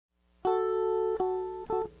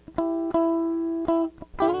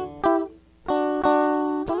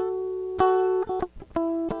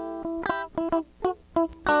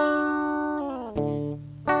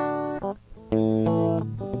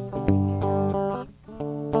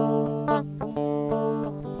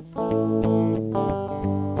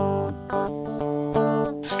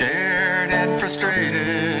frustrated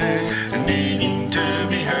and needing to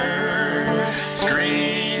be heard,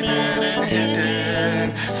 screaming and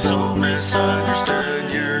hinted, so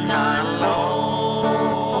misunderstood. You're not alone.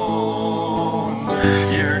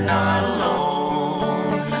 You're not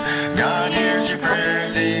alone. God hears your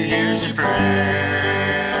prayers, He hears your prayers.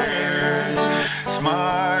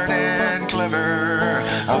 Smart and clever,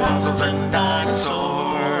 puzzles and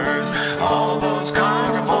dinosaurs, all those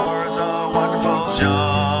carnivores, a wonderful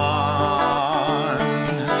John.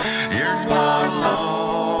 You're not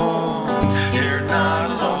alone, you're not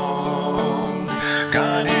alone.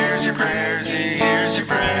 God hears your prayers, He hears your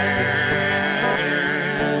prayers.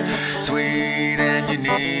 Sweet and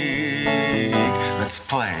unique, let's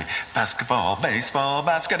play basketball, baseball,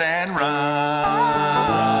 basket and run.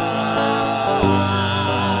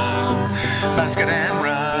 Basket and